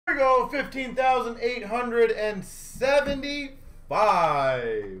we go,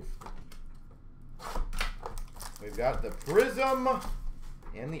 15,875. We've got the Prizm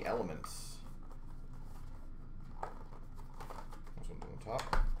and the Elements. This one's on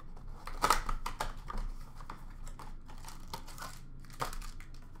top.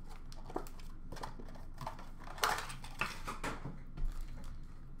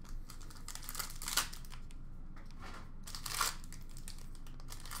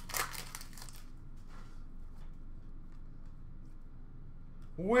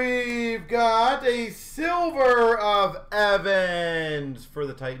 We've got a silver of Evans for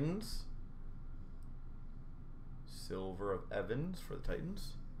the Titans. Silver of Evans for the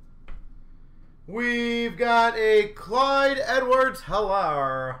Titans. We've got a Clyde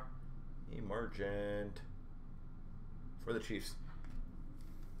Edwards-Helaire Emergent for the Chiefs.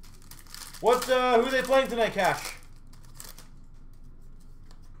 Who are they playing tonight, Cash?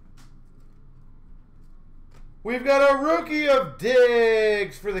 We've got a rookie of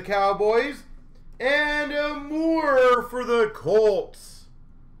Diggs for the Cowboys and a Moore for the Colts.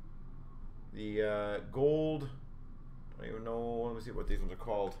 The gold, I don't even know, let me see what these ones are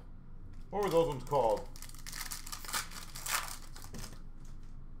called. What were those ones called?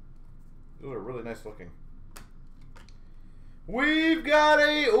 Those are really nice looking. We've got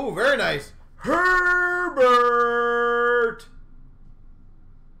a, oh, very nice, Herbert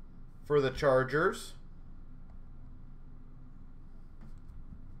for the Chargers.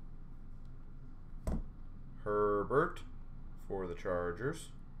 Herbert for the Chargers.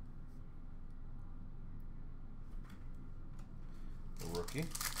 The rookie.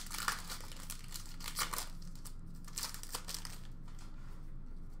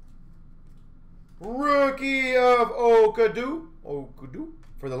 Rookie of Okadu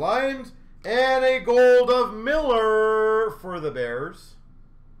for the Lions. And a gold of Miller for the Bears.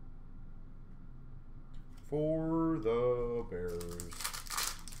 For the Bears.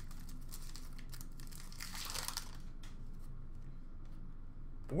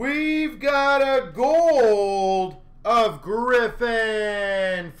 We've got a gold of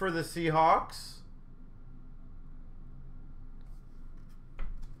Griffin for the Seahawks.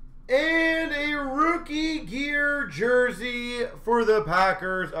 And a rookie gear jersey for the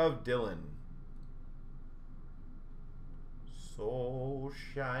Packers of Dylan. So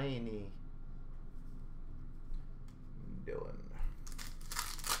shiny. Dylan.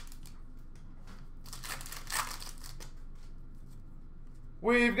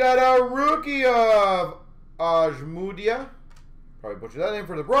 We've got a rookie of Ajmudia, probably butchered that name,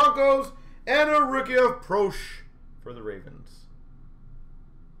 for the Broncos, and a rookie of Prosh for the Ravens.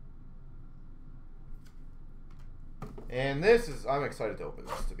 And this is, I'm excited to open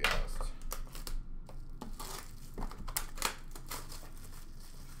this, to be honest.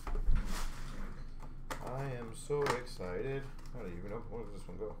 I am so excited. How do you even open? Where does this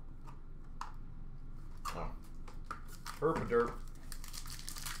one go? Oh. Herpaderp.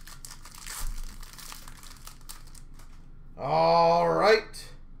 All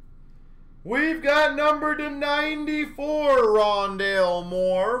right. We've got number to 94, Rondale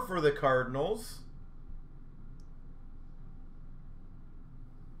Moore for the Cardinals.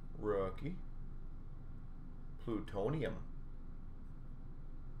 Rookie. Plutonium.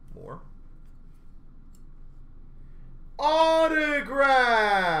 Moore.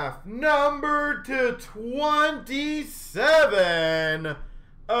 Autograph number to 27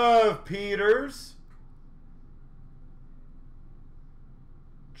 of Peters.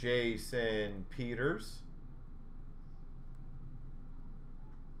 Jason Peters.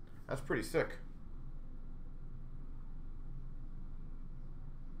 That's pretty sick.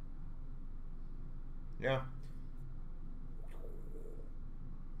 Yeah.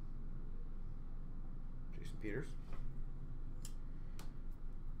 Jason Peters.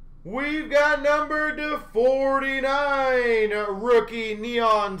 We've got number to 49 rookie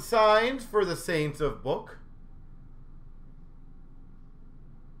neon signs for the Saints of Book.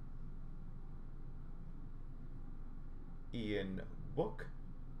 Ian Book.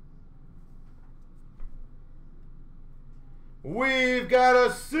 We've got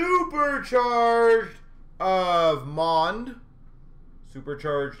a supercharged of Mond.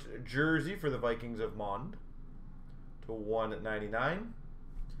 Supercharged jersey for the Vikings of Mond to 199.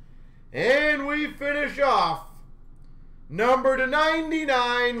 And we finish off number to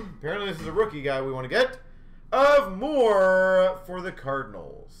 99. Apparently this is a rookie guy we want to get. Of Moore for the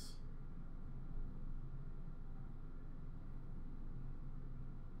Cardinals.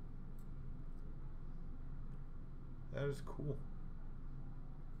 That is cool.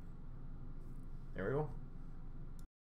 There we go.